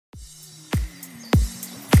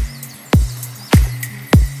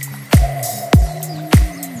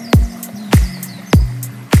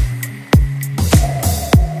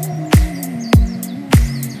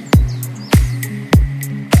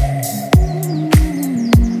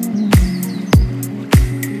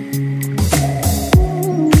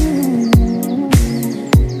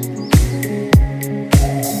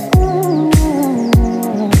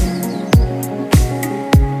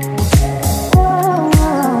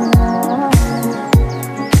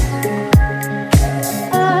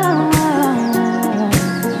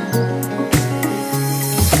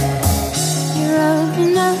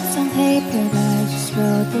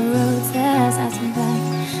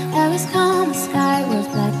was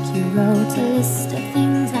black. You wrote a list of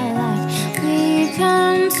things I like. We've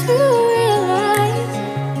come to realize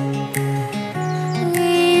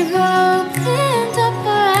we've opened up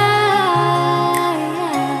our eyes.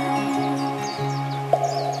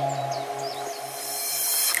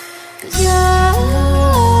 You're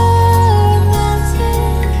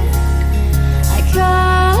mountain, I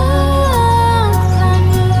can't climb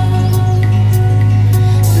you,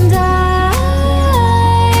 and I'm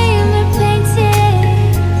a painting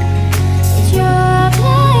that you're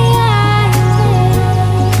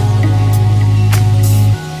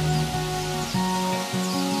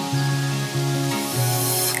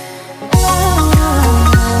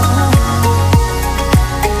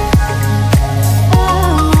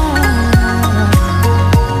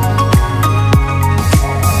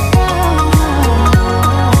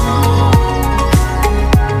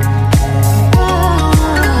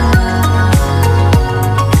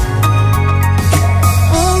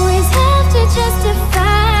always have to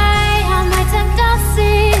justify how my tongue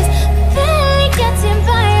dances, barely getting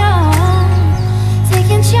by on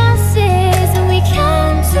taking chances, and we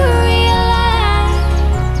come to realize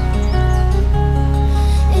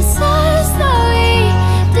it's us that we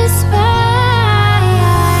despise.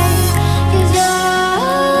 'Cause you're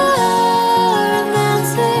a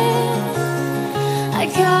mountain I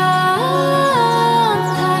can't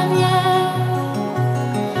climb yet,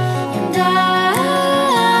 and I